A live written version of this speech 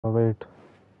Wait.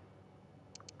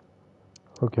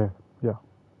 Okay. Yeah.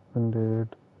 Indeed.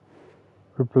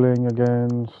 We're playing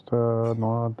against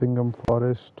Nottingham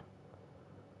Forest.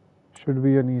 Should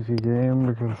be an easy game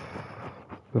because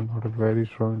they're not a very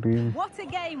strong team. What a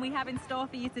game we have in store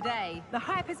for you today. The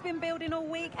hype has been building all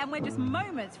week and we're just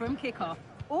moments from kickoff.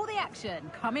 All the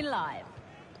action coming live.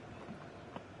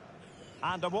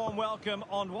 And a warm welcome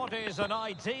on what is an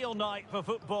ideal night for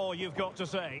football, you've got to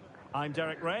say. I'm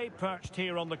Derek Ray, perched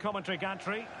here on the commentary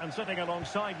gantry, and sitting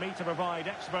alongside me to provide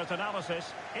expert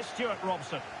analysis is Stuart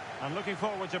Robson. I'm looking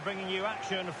forward to bringing you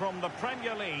action from the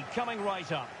Premier League coming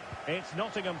right up. It's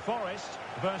Nottingham Forest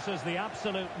versus the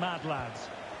absolute Mad Lads.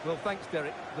 Well, thanks,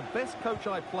 Derek. The best coach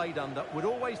I played under would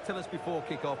always tell us before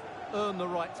kick-off, earn the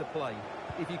right to play.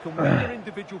 If you can win your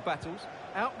individual battles,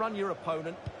 outrun your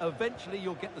opponent, eventually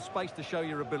you'll get the space to show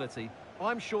your ability.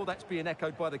 I'm sure that's being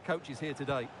echoed by the coaches here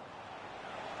today.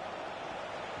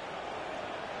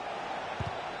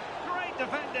 Great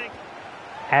defending.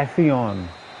 Affion.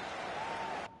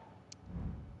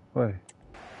 Wait.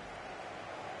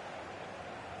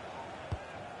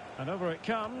 And over it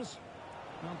comes.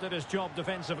 Well, did his job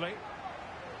defensively.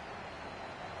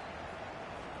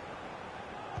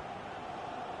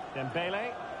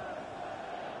 Dembele.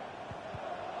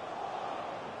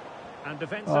 And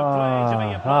defensive play to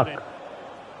be applauded.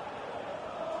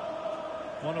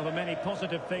 One of the many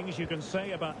positive things you can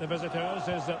say about the visitors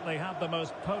is that they have the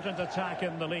most potent attack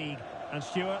in the league. And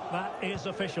Stuart, that is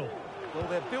official. Well,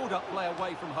 their build-up play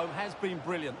away from home has been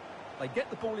brilliant. They get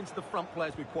the ball into the front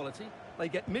players with quality. They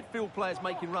get midfield players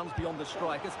making runs beyond the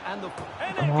strikers. And the...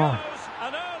 In it goes!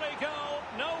 An early goal.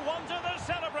 No wonder they're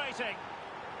celebrating.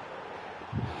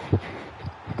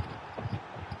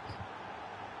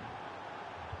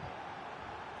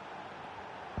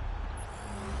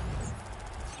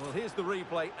 Well, here's the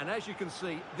replay, and as you can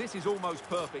see, this is almost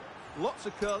perfect. Lots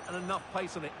of curl and enough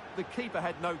pace on it. The keeper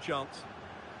had no chance.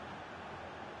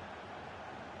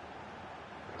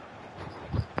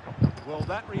 Well,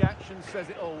 that reaction says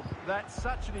it all. That's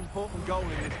such an important goal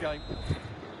in this game.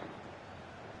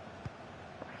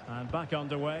 And back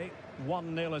underway.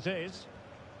 1-0 it is.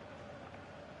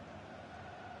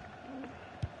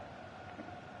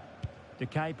 De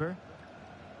Kuiper.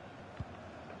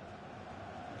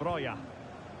 Broja.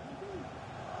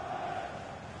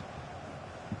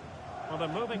 Well, they're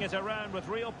moving it around with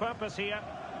real purpose here.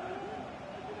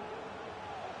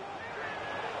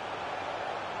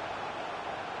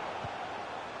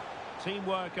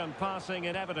 Teamwork and passing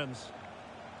in evidence.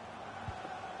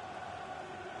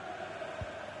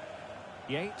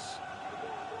 Yates.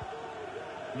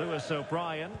 Lewis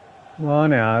O'Brien. Come on,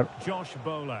 yaar. Josh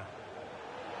Bowler.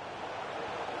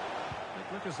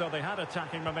 It looked as though they had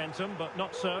attacking momentum, but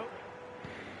not so.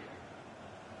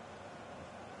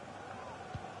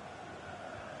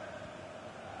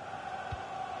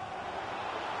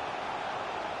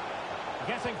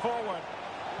 Getting forward.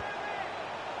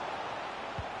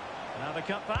 Now the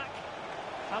cut back.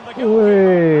 And the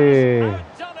goalkeeper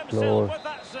has outdone himself with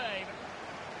that save.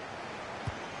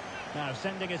 Now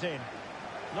sending it in.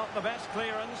 Not the best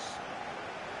clearance.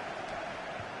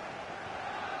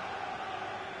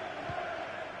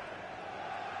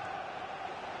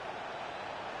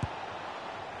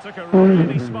 Took a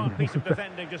really smart piece of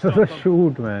defending to stop them.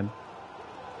 Shoot, man.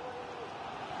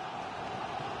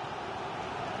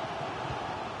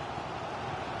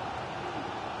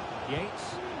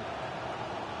 Yates.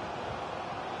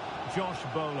 Josh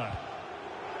Bowler.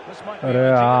 This might be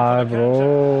Arey yaar, a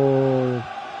bro.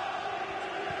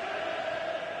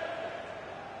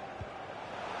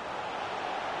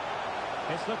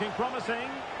 It's looking promising.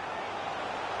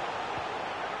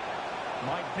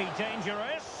 Might be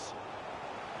dangerous.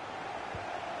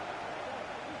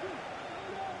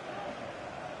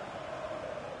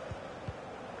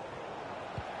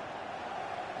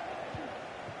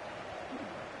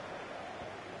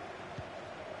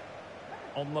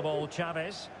 On the ball,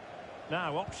 Chavez.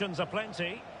 Now, options are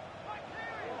plenty.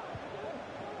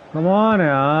 Come on,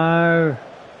 yaar.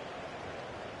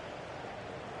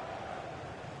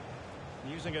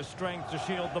 Using his strength to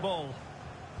shield the ball.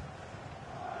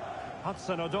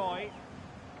 Hudson-Odoi.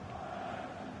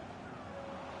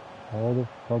 How the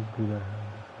fuck do they have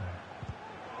this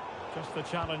guy? Just the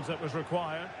challenge that was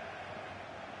required.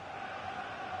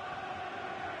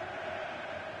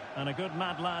 And a good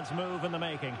Mad Lads move in the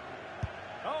making.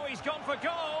 Oh, he's gone for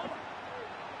goal!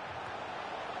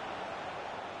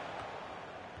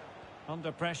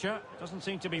 Under pressure, doesn't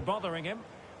seem to be bothering him.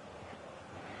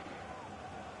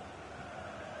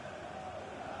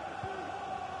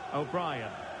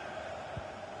 O'Brien.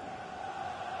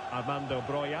 Armando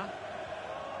Broja.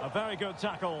 A very good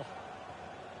tackle.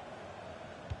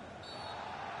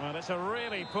 Well, it's a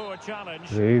really poor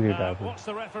challenge. Really Now, tackle. what's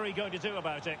the referee going to do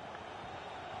about it?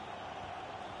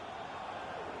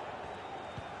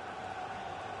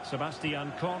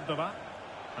 Sebastian Cordova,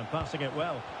 and passing it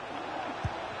well.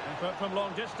 Effort from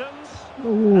long distance.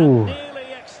 Ooh. And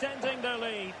nearly extending their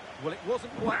lead. Well, it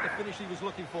wasn't quite the finish he was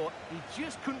looking for. He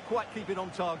just couldn't quite keep it on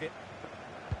target.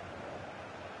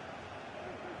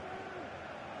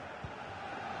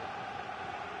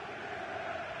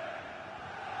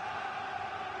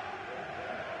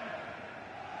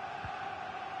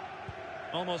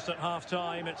 Almost at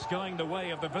half-time, it's going the way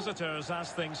of the visitors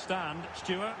as things stand.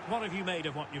 Stuart, what have you made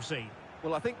of what you've seen?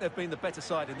 Well, I think they've been the better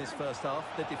side in this first half.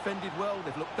 They've defended well,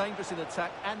 they've looked dangerous in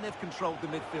attack, and they've controlled the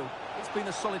midfield. It's been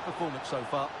a solid performance so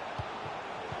far.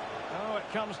 Oh, it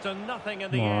comes to nothing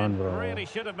in the Come on, end. bro. Really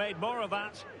should have made more of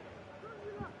that.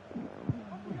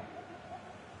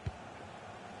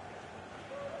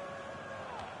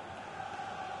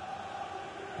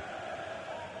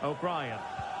 O'Brien.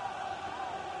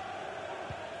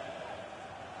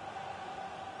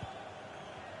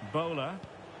 Bowler.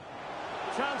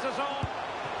 Chances on.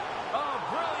 Oh,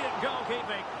 brilliant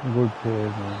goalkeeping. Good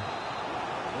save, man.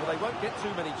 Well, they won't get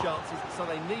too many chances, so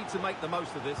they need to make the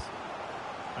most of this.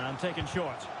 And taken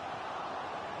short.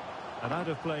 And out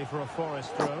of play for a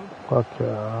Forest throw. Fuck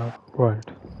yeah. Right.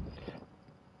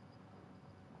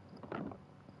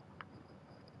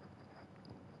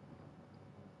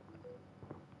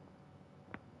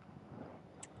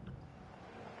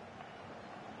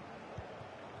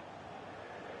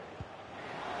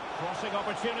 Crossing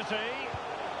opportunity.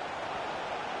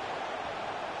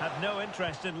 Had no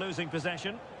interest in losing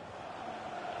possession.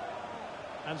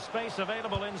 And space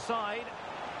available inside.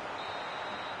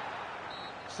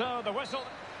 So the whistle.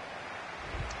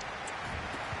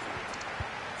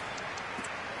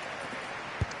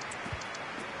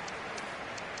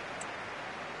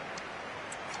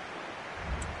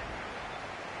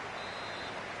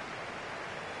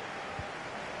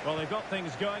 Well, they've got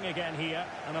things going again here,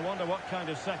 and I wonder what kind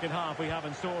of second half we have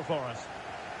in store for us.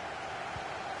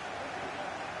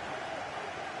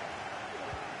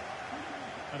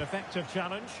 An effective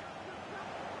challenge.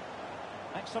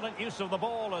 Excellent use of the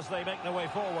ball as they make their way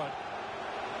forward.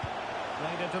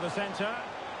 Played into the centre.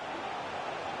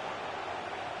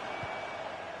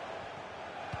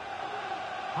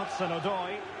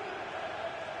 Hudson-Odoi.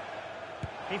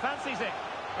 He fancies it.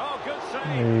 Oh, good save.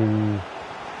 Hey.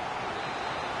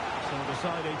 So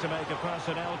deciding to make a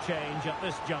personnel change at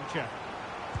this juncture.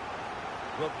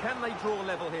 Well, can they draw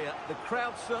level here? The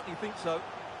crowd certainly think so.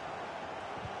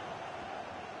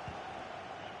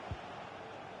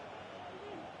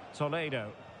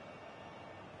 Toledo.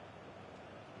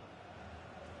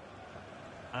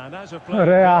 And as a Arey player,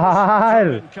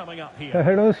 yaar. coming up here.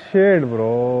 That was shade,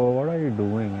 bro. What are you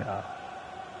doing, yeah?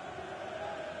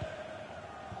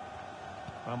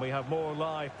 And we have more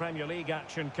live Premier League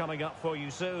action coming up for you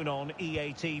soon on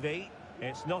EA TV.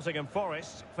 It's Nottingham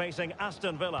Forest facing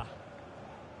Aston Villa.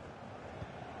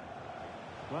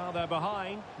 Well, they're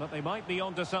behind, but they might be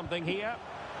onto something here.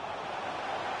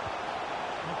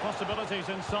 And possibilities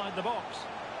inside the box.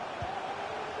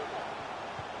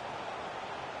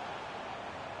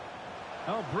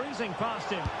 Oh, breezing past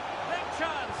him. Big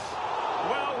chance.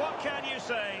 Well, what can you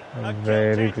say? A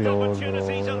Very gilt-edged close, bro.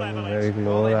 opportunity to level Very it. Well,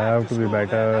 close. they I have to be score there.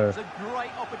 better. That's a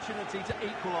great opportunity to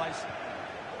equalise.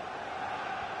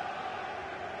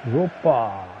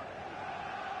 Yopa.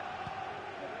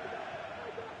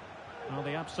 Well,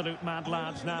 the absolute mad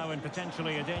lads now in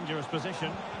potentially a dangerous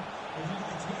position.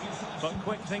 But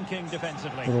quick thinking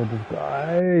defensively. Bro, this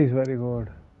guy is very good.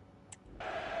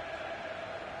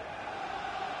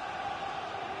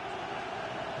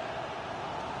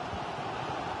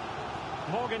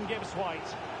 Morgan Gibbs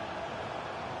White.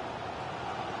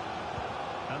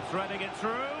 And threading it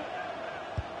through.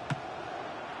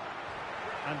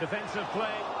 And defensive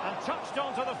play. And touched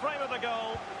onto the frame of the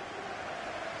goal.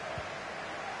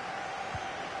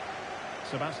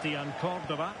 Sebastian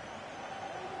Cordova.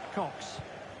 Cox.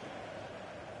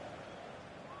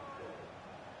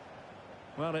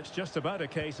 Well, it's just about a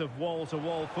case of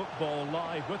wall-to-wall football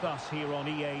live with us here on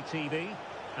EA TV.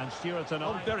 And Stuart and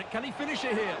Oh, I... Derek, can he finish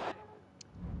it here?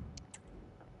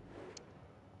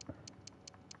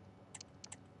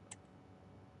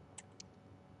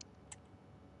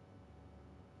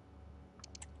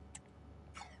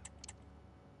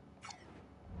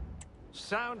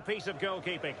 Sound piece of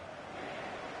goalkeeping.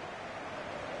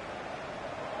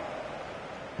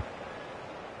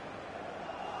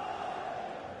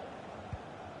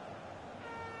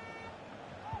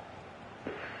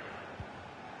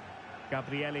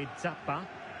 Gabriele Zappa.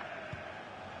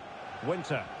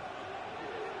 Winter.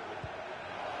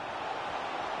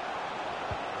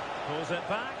 Pulls it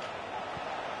back.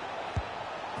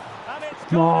 And it's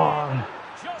Come gone in. on.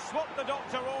 Just what the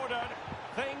doctor ordered.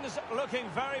 Things looking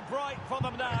very bright for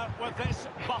them now with this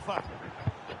buffer.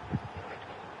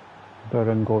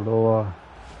 Doesn't go over.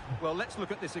 Well, let's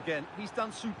look at this again. He's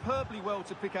done superbly well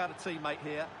to pick out a teammate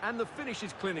here, and the finish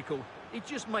is clinical. He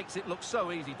just makes it look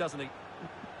so easy, doesn't he?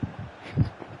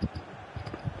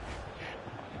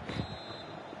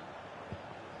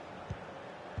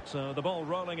 So the ball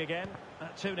rolling again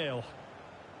at 2-0.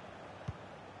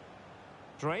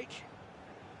 Drake.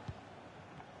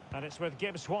 And it's with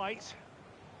Gibbs White.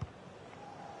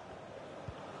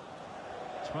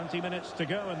 20 minutes to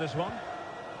go in this one.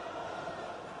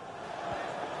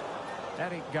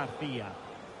 Eric Garcia.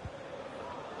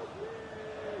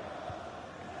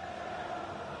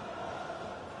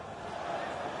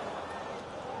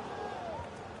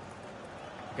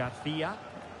 Garcia.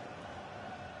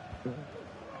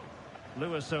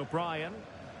 Lewis O'Brien.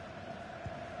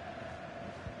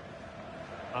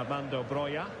 Armando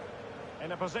Broja.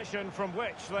 In a position from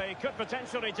which they could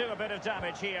potentially do a bit of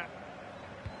damage here.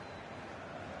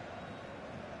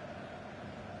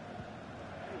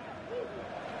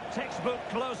 Textbook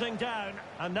closing down,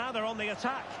 and now they're on the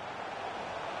attack.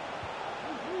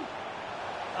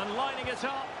 And lining it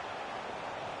up.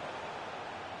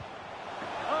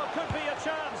 Oh, could be a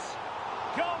chance.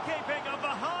 Goalkeeping of the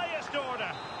highest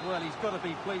order. Well, he's got to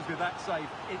be pleased with that save.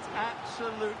 It's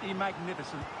absolutely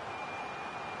magnificent.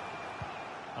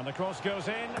 And the cross goes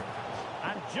in,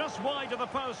 and just wide of the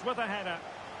post with a header.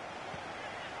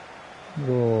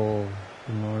 Bro,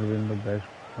 not been the best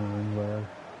point by us.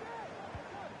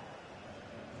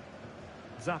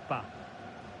 Zappa.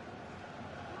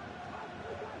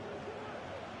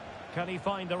 Can he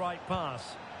find the right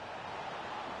pass?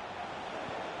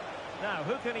 Now,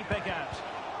 who can he pick out?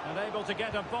 And able to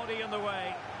get a body in the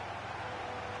way.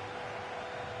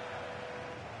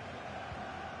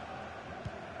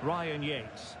 Ryan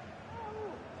Yates.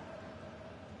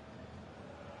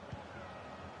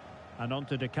 And on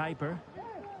to De Kuiper.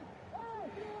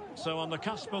 So on the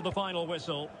cusp of the final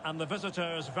whistle, and the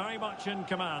visitors very much in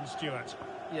command, Stuart.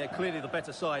 Yeah, clearly the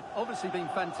better side. Obviously been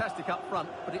fantastic up front,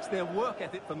 but it's their work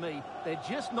ethic for me. They're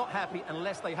just not happy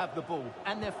unless they have the ball,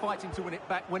 and they're fighting to win it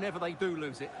back whenever they do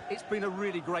lose it. It's been a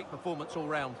really great performance all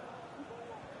round.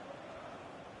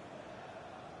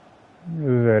 This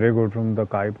is very good from the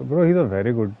Kuiper. Bro, he's a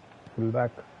very good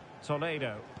fullback.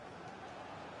 Toledo.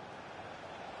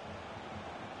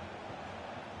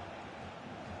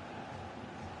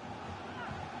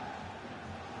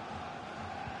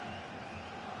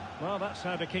 Well, that's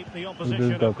how to keep the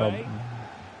opposition at bay.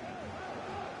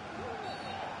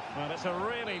 Well, it's a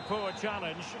really poor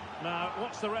challenge. Now,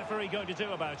 what's the referee going to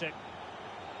do about it?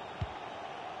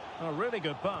 A really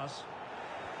good pass.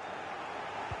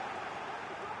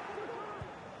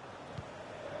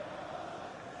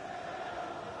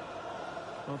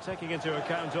 Well, taking into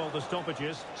account all the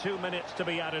stoppages, 2 minutes to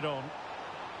be added on.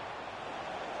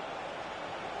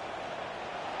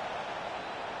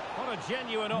 What a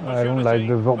genuine opportunity. I don't like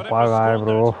this Zappa guy,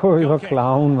 bro. He's a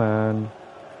clown, man.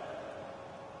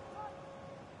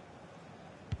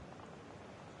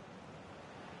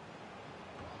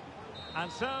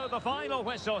 And so the final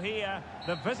whistle here.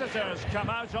 The visitors come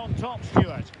out on top,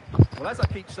 Stuart. Well, as I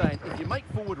keep saying, if you make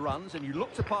forward runs and you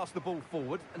look to pass the ball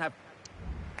forward and have...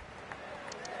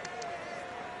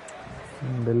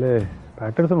 Delay.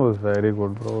 Patterson was very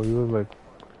good, bro. He was like...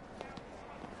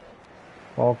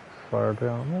 Oxford,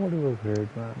 yeah. Nobody was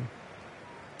great, man.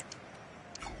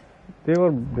 They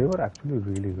were actually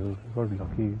really good. We got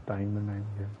lucky time and time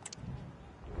again.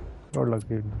 Got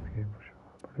lucky in this game for sure,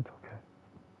 but it's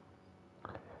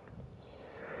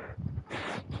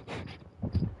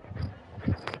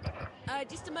okay.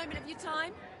 Just a moment of your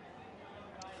time.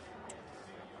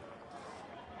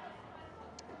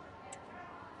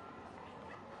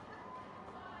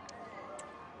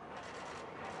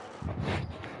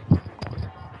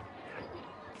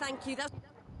 Thank you. That's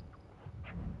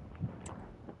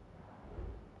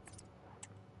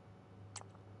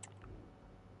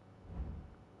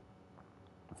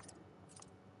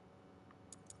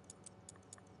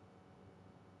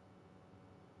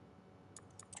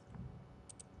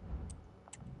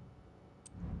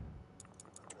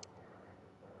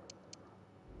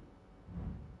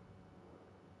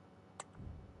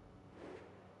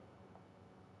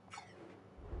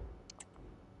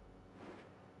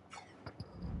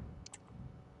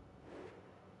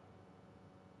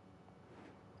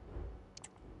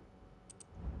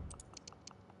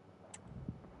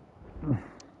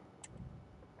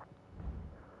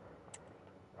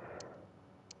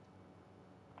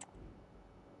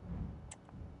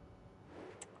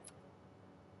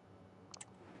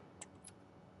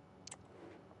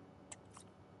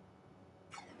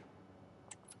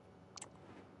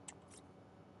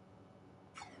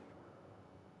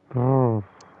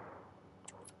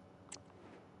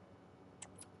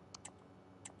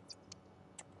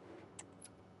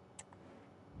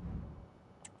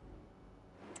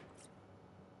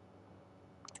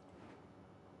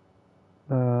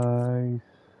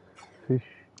fish.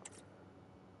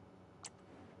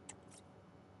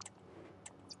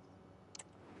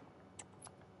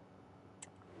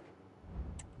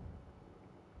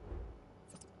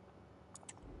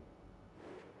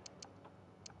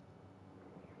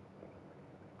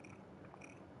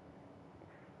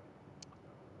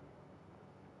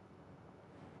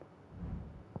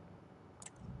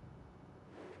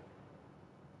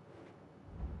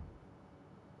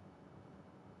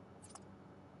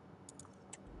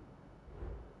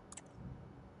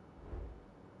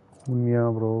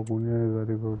 Gunya, bro. Gunya is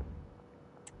very good.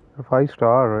 A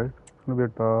 5-star, right? It's gonna be a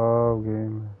tough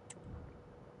game.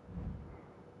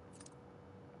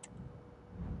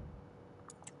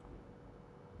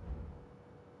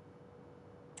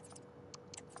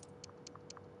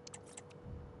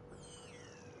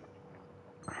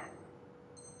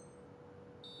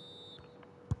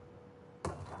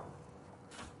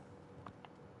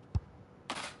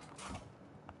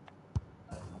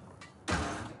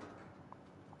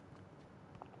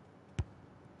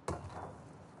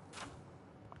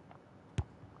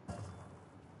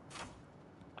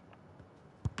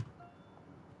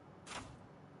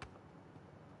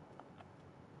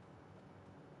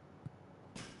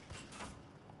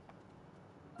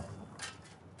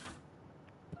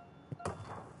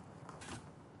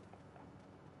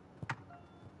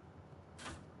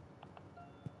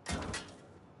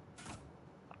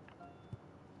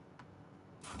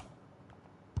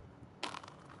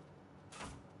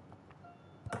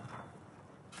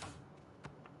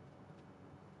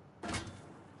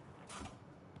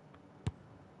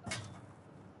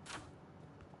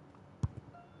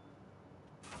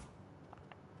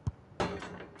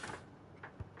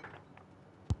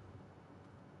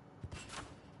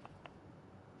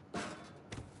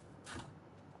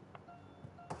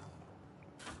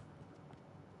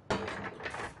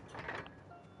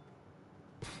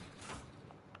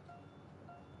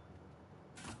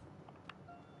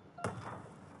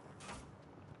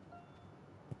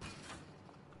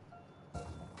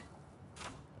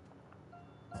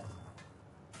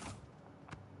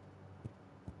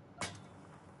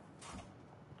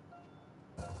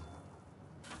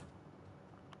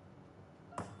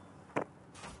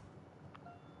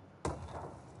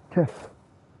 Yes.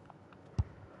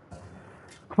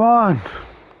 Come on.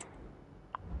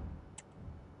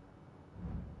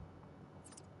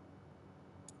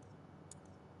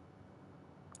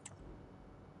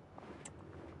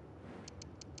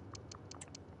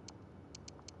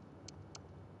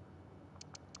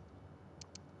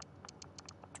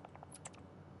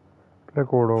 Play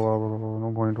Cordova, bro.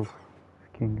 No point of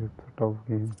king. It's a tough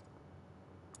game.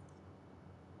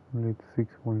 Only 6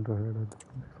 points ahead.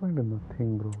 6 points is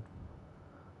nothing, bro. 6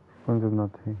 points is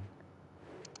nothing.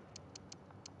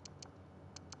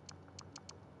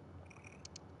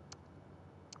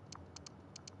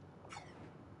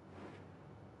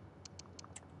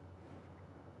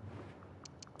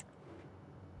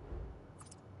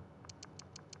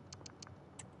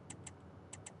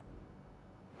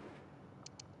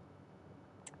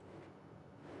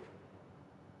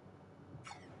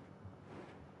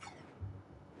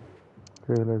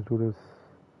 Okay, let's do this.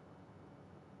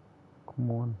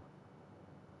 Come on.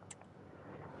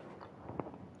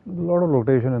 A lot of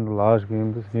rotation in the last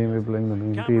game. This game we're playing the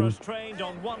main team. Cameras trained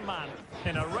on one man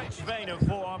in a rich vein of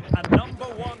form and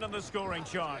 #1 in the scoring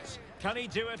charts. Can he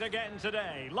do it again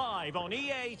today? Live on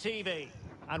EA TV.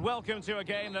 And welcome to a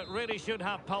game that really should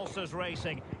have pulses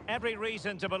racing. Every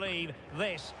reason to believe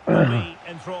this will be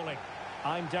enthralling.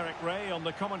 I'm Derek Ray on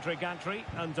the commentary gantry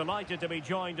and delighted to be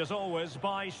joined as always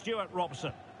by Stuart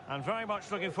Robson. And very much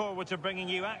looking forward to bringing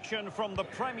you action from the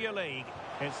Premier League.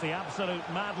 It's the absolute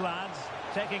Mad Lads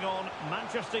taking on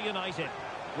Manchester United.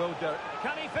 Well, Derek.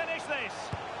 Can he finish this?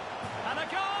 And a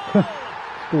goal!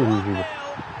 1-0,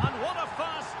 and what a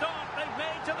fast start they've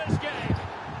made to this game.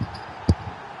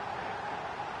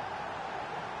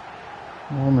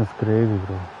 Mom is crazy,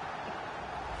 bro.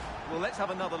 Well, let's have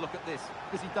another look at this,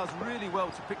 because he does really well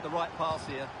to pick the right pass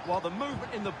here, while the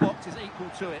movement in the box is equal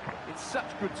to it. It's such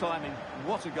good timing.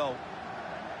 What a goal.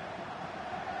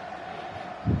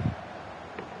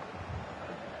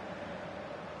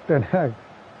 Ten Hag.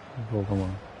 Oh, come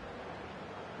on.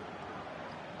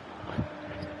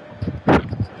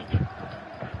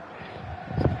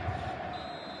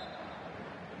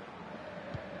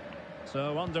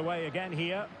 So underway again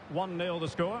here. 1-0 the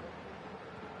score.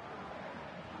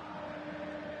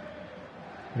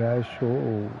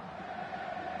 Show.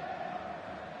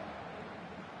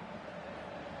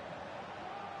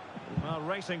 Well,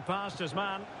 racing past his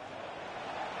man.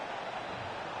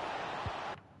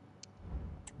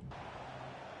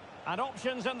 And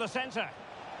options in the centre.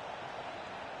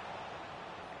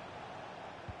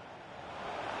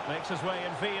 Makes his way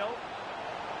in field.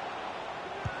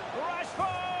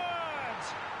 Rashford!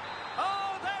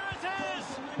 Oh, there it is!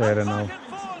 Fair A enough. back and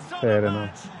forth sort Fair of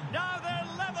enough. match. Now they're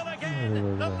level again. Very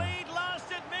good, The yeah. lead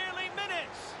lasted merely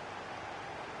minutes.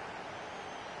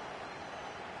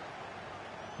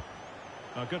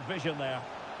 A good vision there.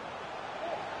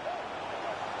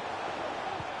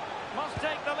 Must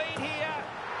take the lead here.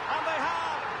 And they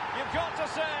have. You've got to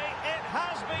say, it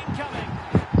has been coming.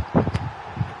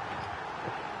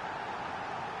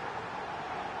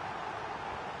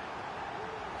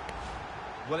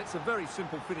 Well, it's a very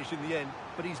simple finish in the end,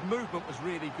 but his movement was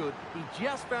really good. He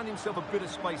just found himself a bit of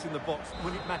space in the box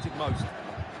when it mattered most.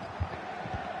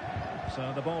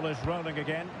 So the ball is rolling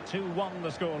again. 2-1 the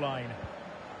scoreline.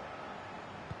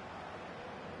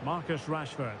 Marcus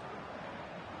Rashford.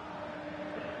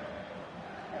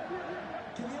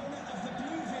 To the owner of the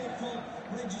blue vehicle,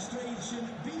 registration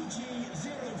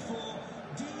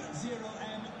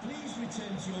BG04D0M, please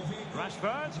return to your vehicle.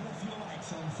 Rashford. With your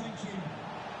lights on, thank you.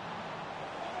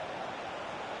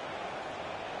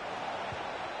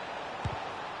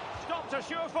 Stopped a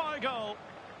surefire goal.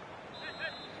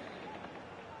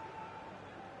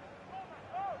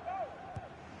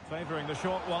 Favouring the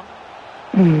short one.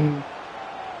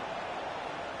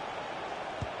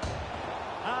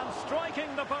 And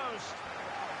striking the post.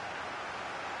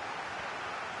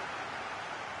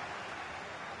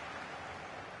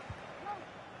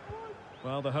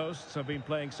 Well, the hosts have been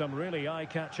playing some really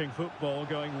eye-catching football,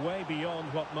 going way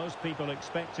beyond what most people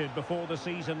expected before the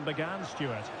season began,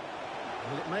 Stuart.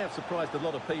 Well, it may have surprised a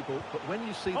lot of people, but when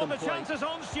you see Oh, them the play... chance is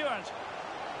on, Stuart.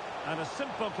 And a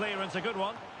simple clearance, a good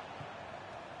one.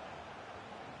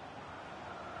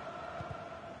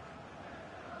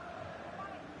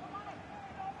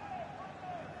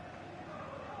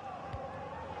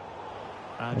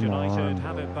 And Come United on,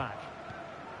 have it bro. back.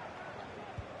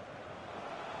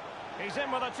 He's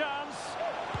in with a chance.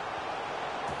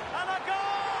 And a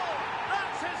goal!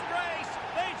 That's his brace.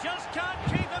 They just can't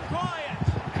keep him quiet.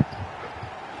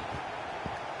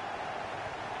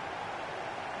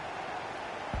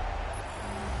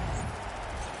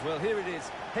 Well, here it is.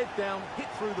 Head down, hit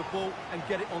through the ball and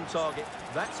get it on target.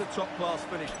 That's a top-class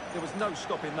finish. There was no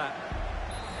stopping that.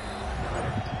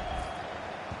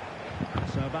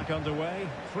 So back underway.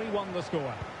 3-1 the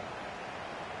score.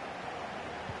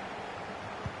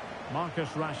 Marcus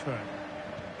Rashford.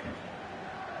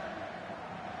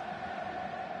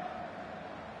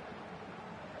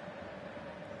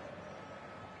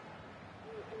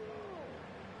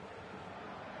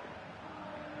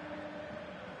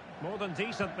 More than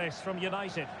decent this from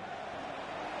United.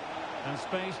 And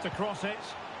space to cross it.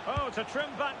 Oh, to trim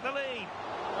back the lead.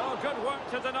 Oh, good work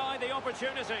to deny the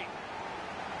opportunity.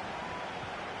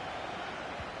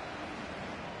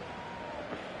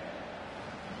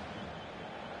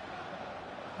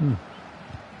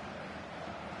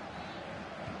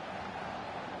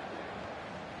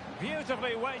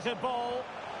 Beautifully weighted ball.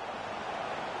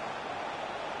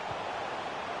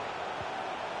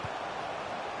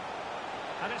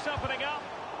 And it's opening up.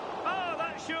 Oh,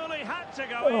 that surely had to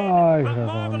go Oh, in. But yeah,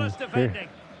 marvellous okay. defending.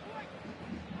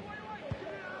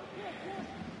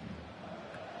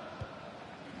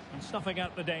 And snuffing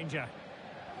out the danger.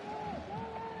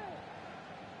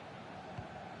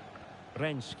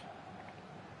 Rensk.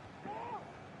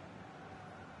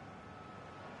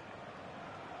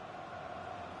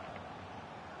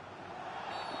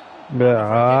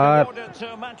 यार Awarded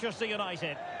to Manchester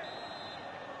United.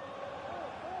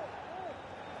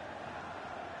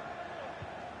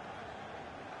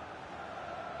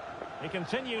 He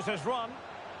continues his run.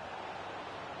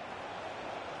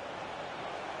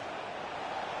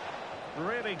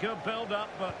 Really good build-up,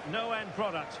 but no end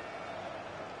product.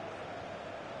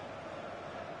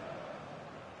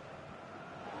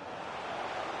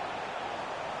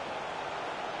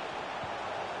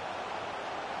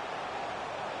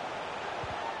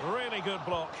 Really good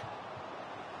block.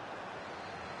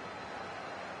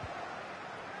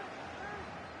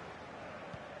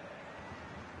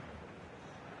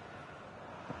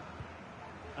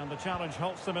 And the challenge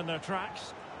halts them in their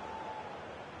tracks.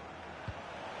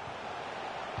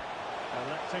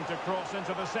 Electing to cross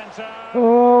into the centre.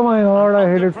 Oh my god, I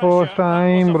And hit under it first pressure,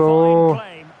 that was time, a bro. fine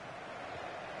claim.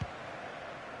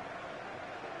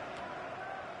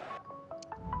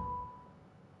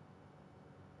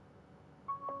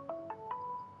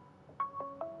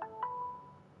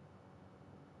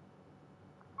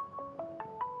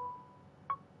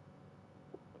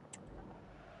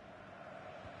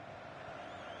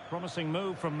 Promising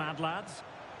move from Mad Lads.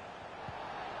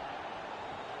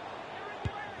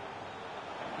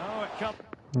 Oh, it comes.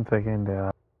 Second,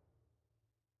 yeah.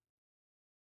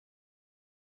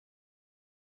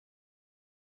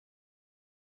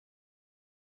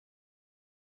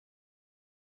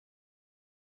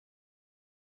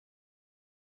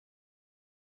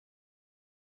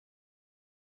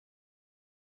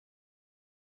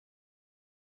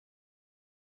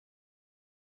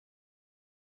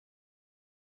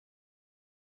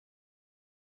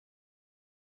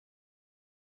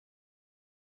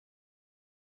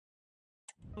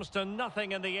 Comes to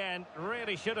nothing in the end.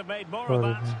 Really should have made more of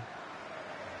that.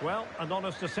 Well, an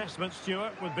honest assessment,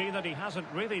 Stuart, would be that he hasn't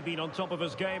really been on top of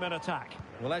his game in attack.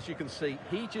 Well, as you can see,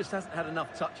 he just hasn't had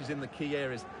enough touches in the key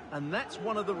areas, and that's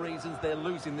one of the reasons they're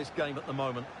losing this game at the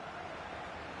moment.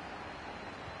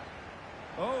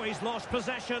 Oh, he's lost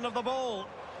possession of the ball.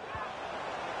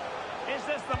 Is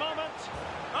this the moment?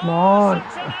 Come on.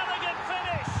 Such an elegant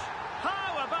finish.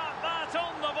 How about that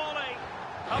on the volley?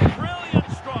 A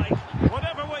brilliant strike,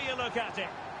 whatever way you look at it.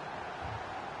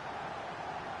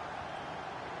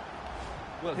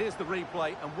 Well, here's the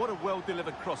replay, and what a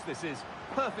well-delivered cross this is.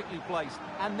 Perfectly placed,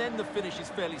 and then the finish is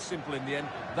fairly simple in the end.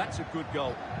 That's a good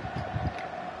goal.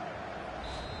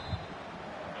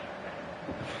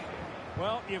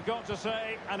 Well, you've got to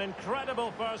say, an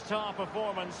incredible first-half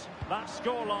performance. That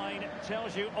scoreline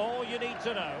tells you all you need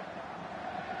to know.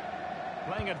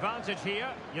 Playing advantage here,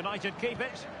 United keep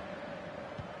it.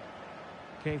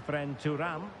 Khéphren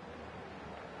Thuram.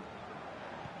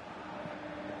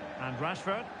 And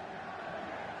Rashford.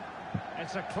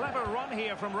 It's a clever run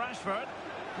here from Rashford.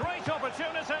 Great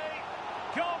opportunity.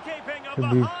 Goalkeeping of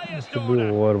the highest Should be order.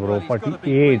 over, bro. Well, he's gotta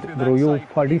be 48, through bro. that You save.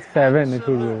 47. It should be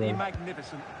Absolutely over.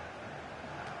 magnificent.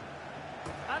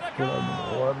 And a Should goal.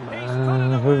 have been over, He's put man. it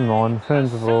This is away.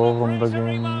 nonsense, A bro. From the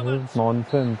celebratory game. moment. This is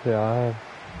nonsense, yaar.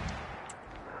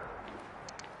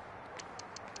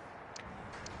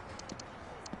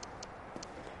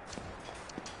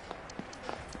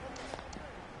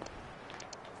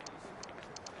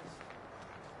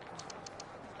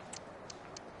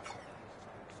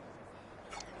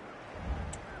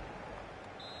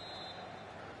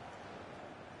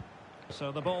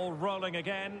 So the ball rolling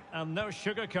again, and no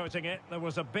sugarcoating it. There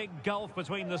was a big gulf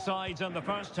between the sides in the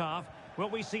first half. Will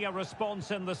we see a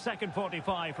response in the second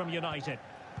 45 from United?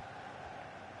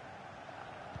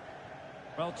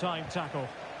 Well-timed tackle.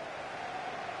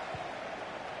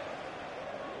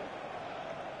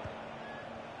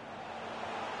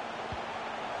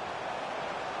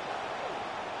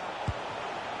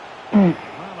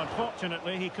 Well,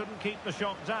 unfortunately, he couldn't keep the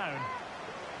shot down.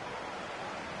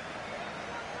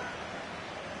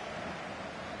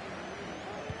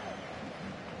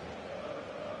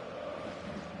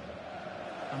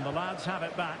 And the lads have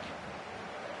it back.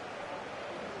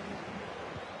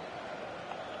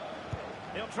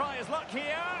 He'll try his luck here.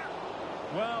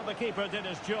 Well, the keeper did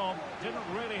his job. Didn't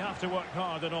really have to work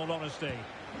hard, in all honesty.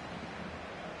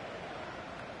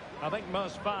 I think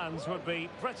most fans would be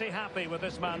pretty happy with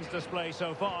this man's display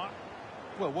so far.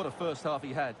 Well, what a first half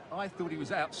he had. I thought he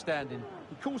was outstanding.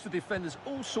 He caused the defenders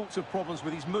all sorts of problems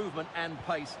with his movement and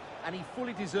pace, and he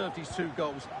fully deserved his 2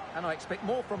 goals, and I expect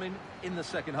more from him in the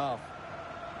second half.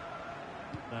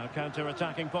 Now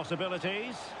counter-attacking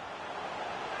possibilities.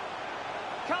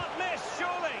 Can't miss,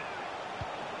 surely.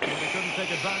 Well, they couldn't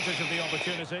take advantage of the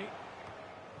opportunity.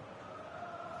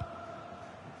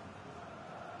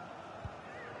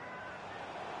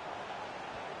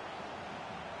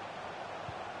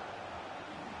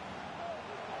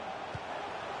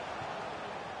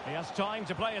 He has time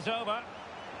to play it over.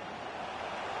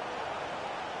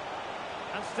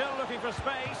 And still looking for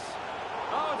space.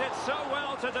 Oh, did so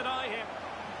well to deny him.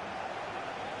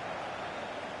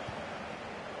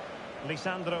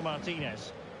 Lisandro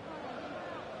Martinez.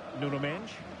 Nuno Mendes.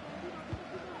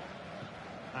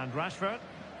 And Rashford.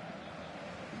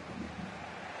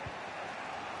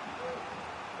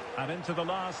 And into the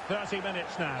last 30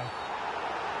 minutes now.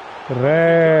 A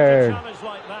Red. challenge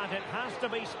like that, it has to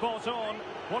be spot on.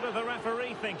 What do the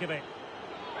referee think of it?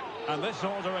 And this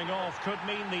ordering off could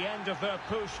mean the end of their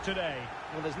push today.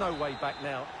 Well, there's no way back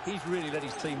now. He's really let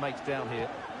his teammates down here.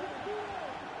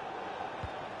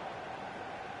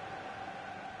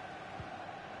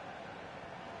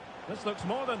 This looks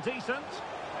more than decent.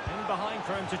 In behind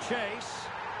for him to chase.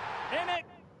 In it!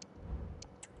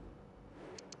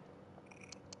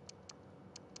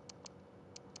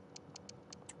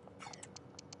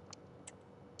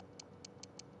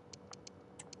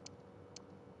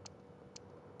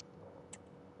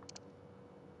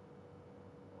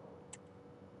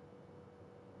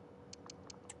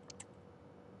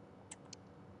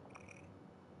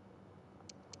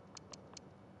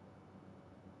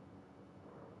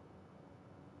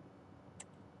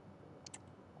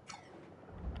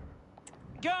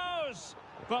 Goes!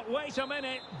 But wait a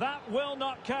minute, that will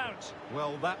not count.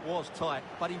 Well, that was tight,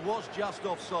 but he was just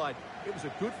offside. It was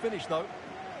a good finish, though.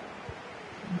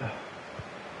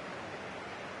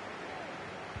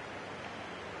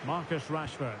 Marcus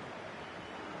Rashford.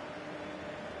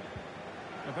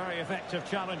 A very effective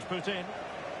challenge put in.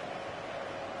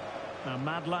 Now,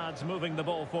 mad lads moving the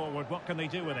ball forward. What can they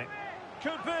do with it?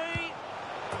 Could be.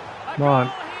 A Come on.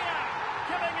 goal here.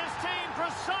 Can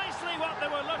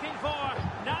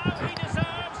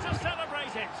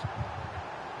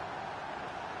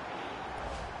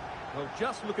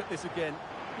Just look at this again.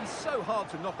 He's so hard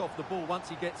to knock off the ball once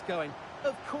he gets going.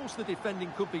 Of course the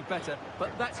defending could be better, but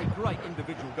that's a great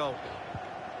individual goal.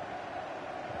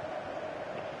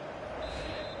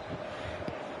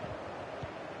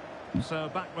 So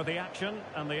back with the action,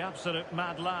 and the absolute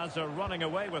mad lads are running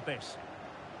away with this.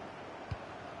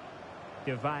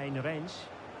 Divine Rens.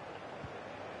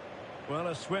 Well,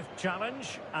 a swift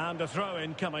challenge and a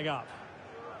throw-in coming up.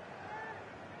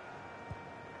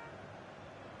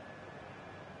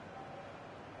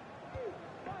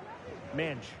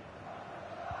 Minge.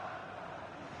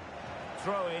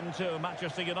 Throw into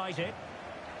Manchester United.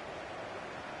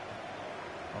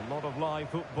 A lot of live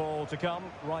football to come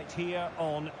right here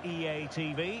on EA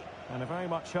TV. And I very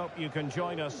much hope you can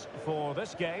join us for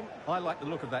this game. I like the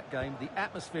look of that game. The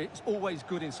atmosphere is always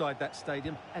good inside that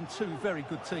stadium, and two very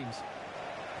good teams.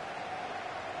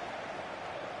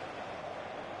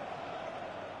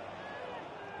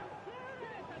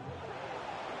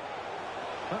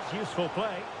 That's useful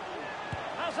play.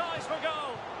 Has eyes for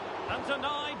goal. And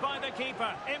denied by the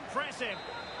keeper. Impressive.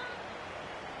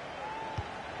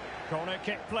 Corner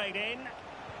kick played in.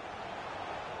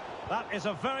 That is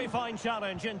a very fine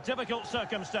challenge in difficult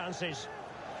circumstances.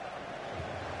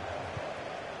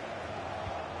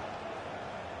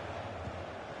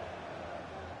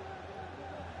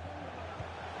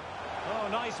 Oh,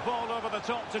 nice ball over the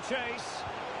top to chase.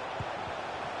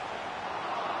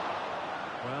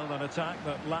 Well, an attack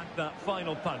that lacked that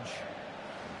final punch.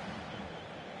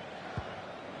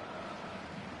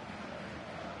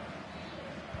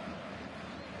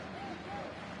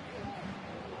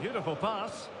 Beautiful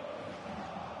pass.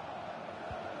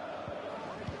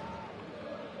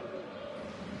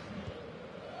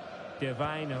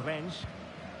 Divine Rens.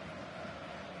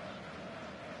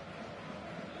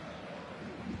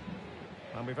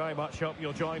 And we very much hope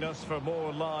you'll join us for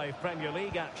more live Premier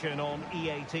League action on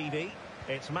EA TV.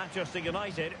 It's Manchester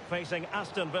United facing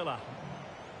Aston Villa.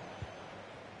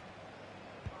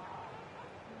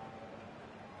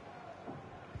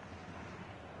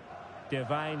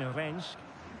 Divine Rens.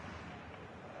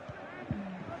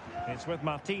 It's with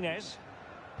Martinez.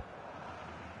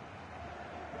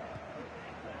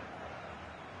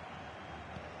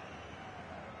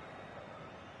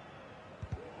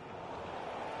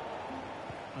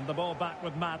 And the ball back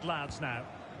with mad lads now.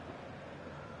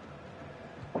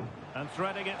 And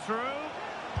threading it through.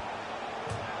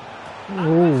 And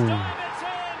this time it's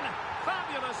in!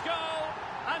 Fabulous goal!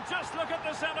 And just look at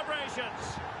the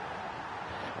celebrations.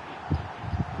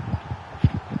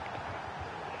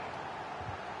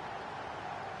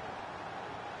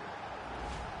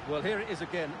 Well, here it is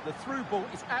again. The through ball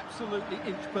is absolutely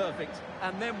inch perfect.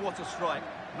 And then what a strike.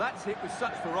 That's hit with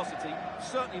such ferocity.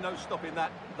 Certainly no stopping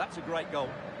that. That's a great goal.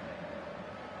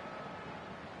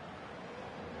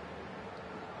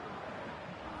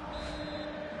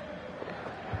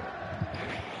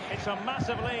 It's a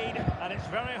massive lead, and it's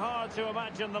very hard to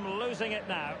imagine them losing it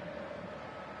now.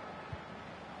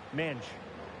 Minge.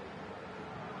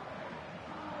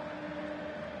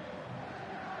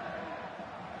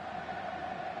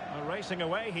 Racing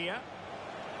away here.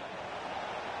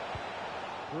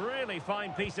 Really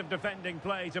fine piece of defending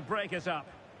play to break us up.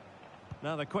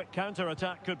 Now the quick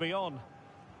counter-attack could be on.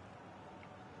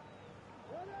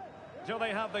 Do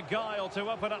they have the guile to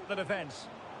open up the defence?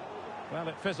 Well,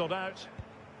 it fizzled out.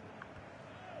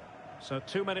 So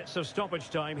 2 minutes of stoppage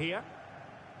time here.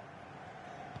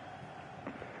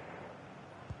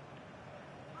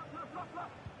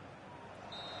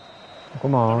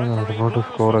 Come on, I was about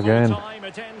to score again.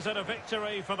 It ends at a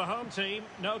victory for the home team.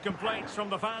 No complaints from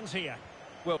the fans here.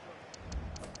 Well,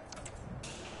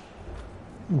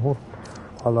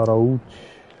 Alla Rauch.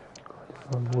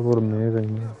 What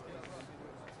amazing.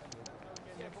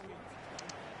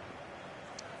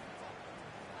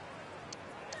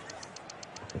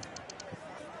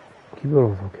 Keeper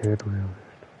was okay to be honest.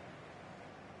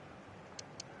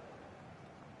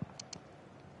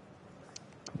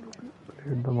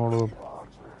 Played them out of the park.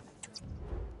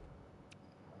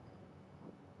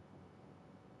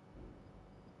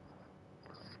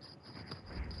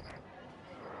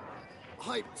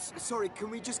 Hi, sorry, can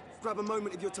we just grab a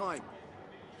moment of your time?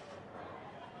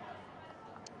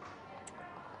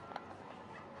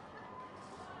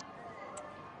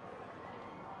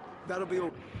 That'll be all.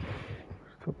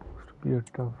 It's supposed to be a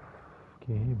tough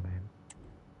game, man.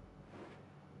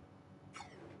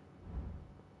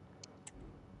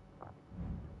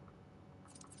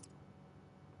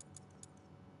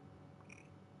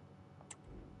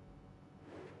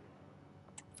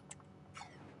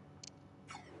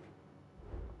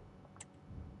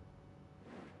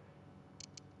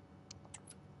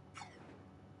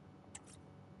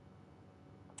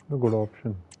 A good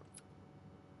option.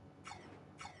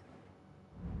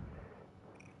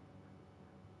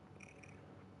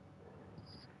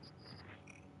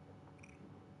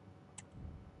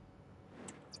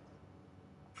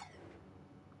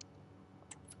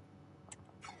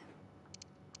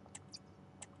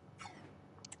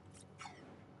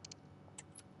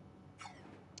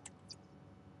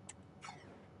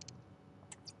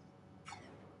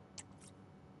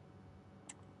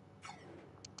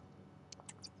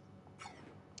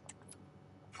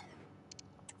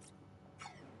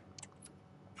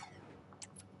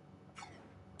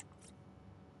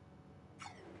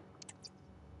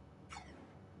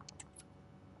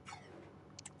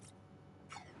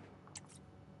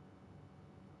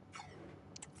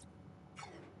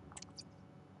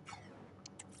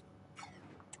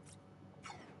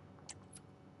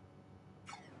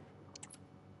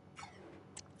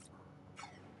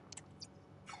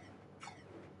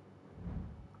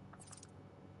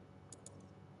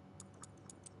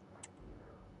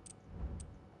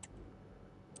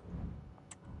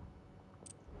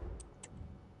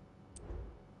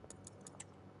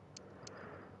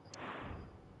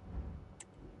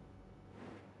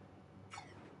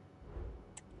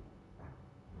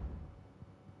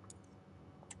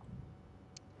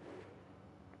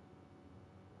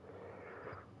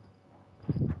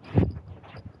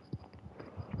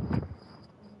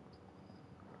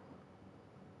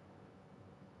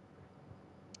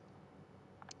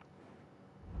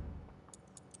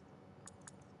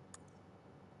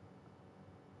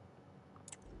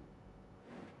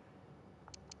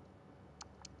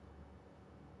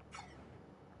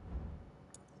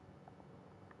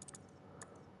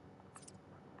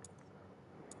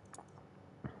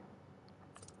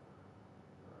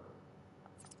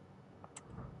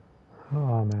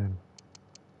 Oh man,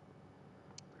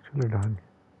 actually done.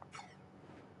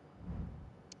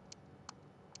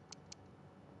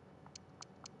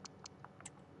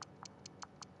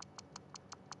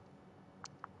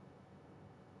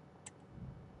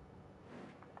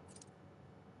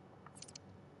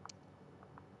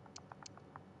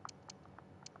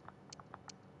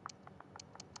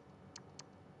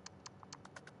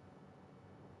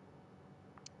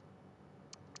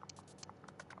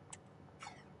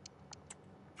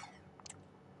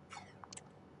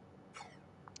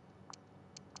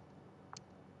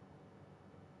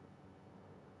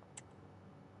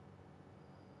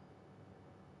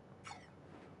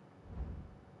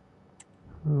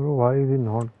 Bro, why is he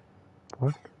not?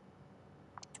 What?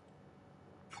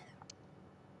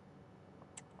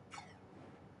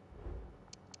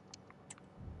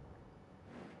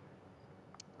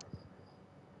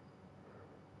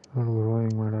 Not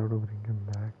growing, might have to bring him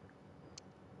back.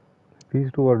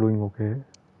 These two are doing okay.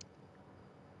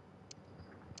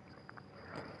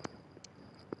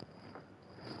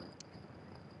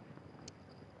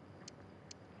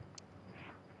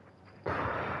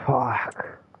 Fuck.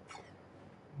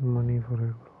 Money for it,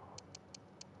 bro.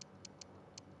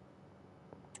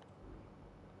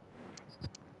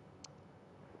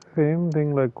 Same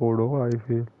thing like Kodo, I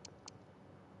feel.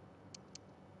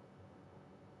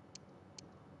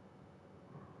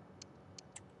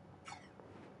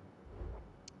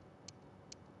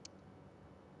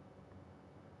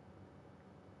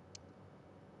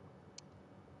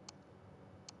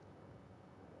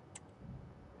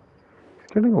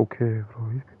 He's getting okay, bro.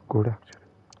 He's been good actually.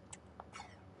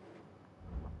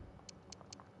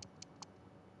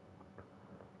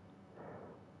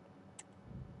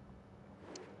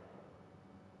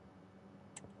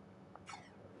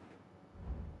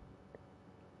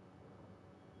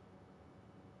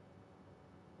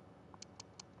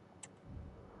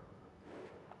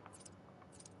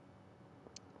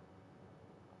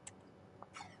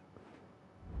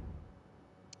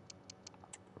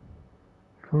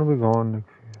 He's gonna be gone next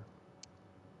year.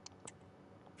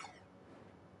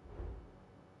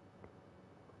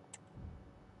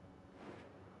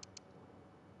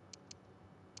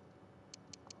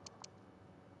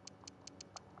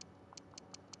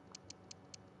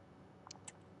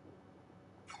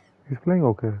 He's playing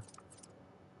okay.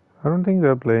 I don't think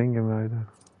they're playing him either.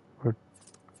 But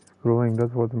he's growing,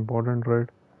 that's what's important, right?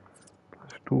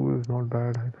 +2 is not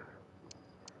bad either.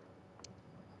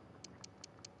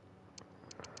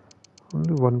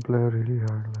 Only one player really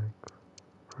had like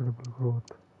incredible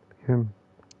growth. Him.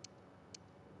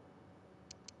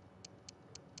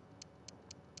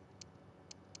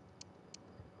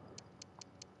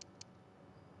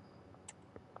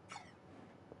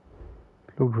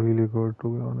 Looked really good, to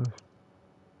be honest.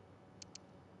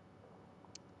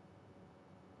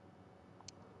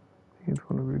 He's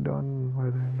gonna be done by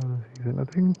the end of the season. I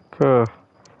think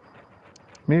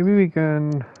Maybe we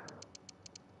can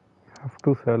have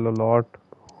to sell a lot.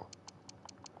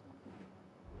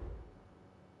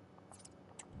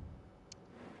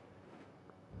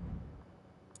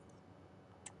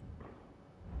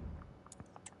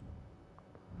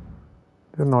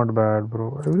 They're not bad,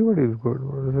 bro. Everybody is good,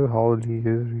 bro. This is how the league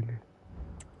is, really.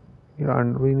 Yeah,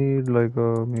 and we need like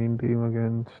a main team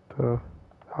against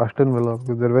Aston Villa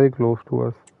because they're very close to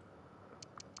us.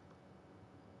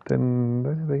 Then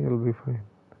I think it'll be fine.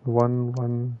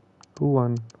 1-1,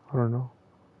 2-1. I don't know.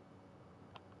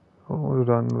 Almost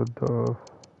done with the.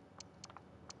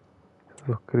 This is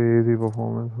a crazy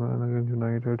performance, man, against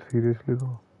United. Seriously,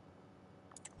 though.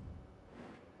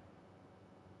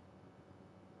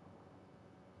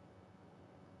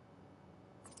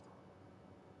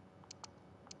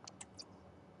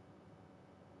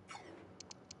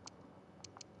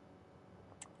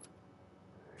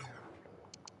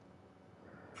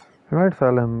 I might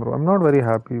sell him, bro. I'm not very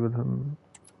happy with him.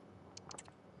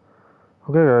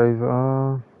 Okay, guys.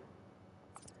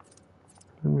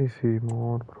 Let me see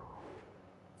more, bro.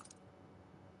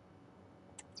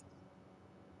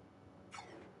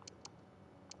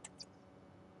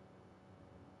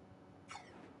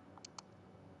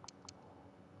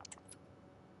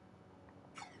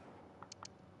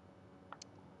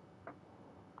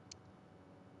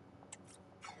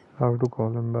 I have to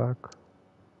call him back.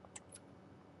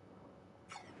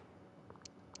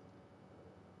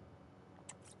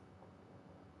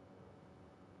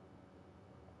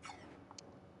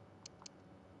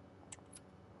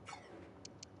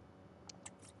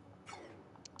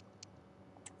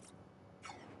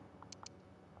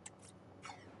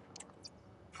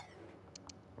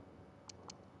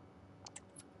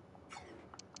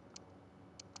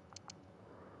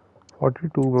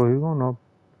 $42, bro. He's gone up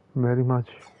very much.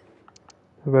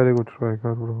 Very good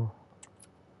striker, bro.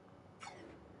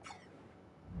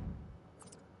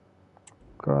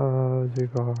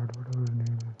 Kajikard, whatever his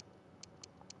name is.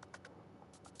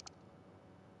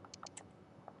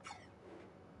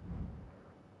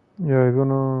 Yeah, he's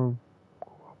gonna.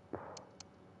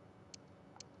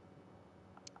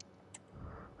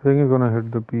 I think he's gonna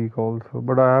hit the peak also.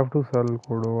 But I have to sell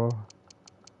Cordova.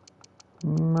 I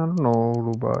don't know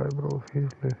who to buy, bro.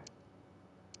 Seriously.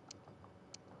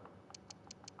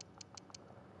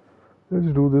 Let's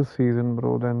do this season,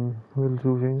 bro. Then we'll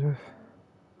do changes.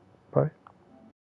 Bye.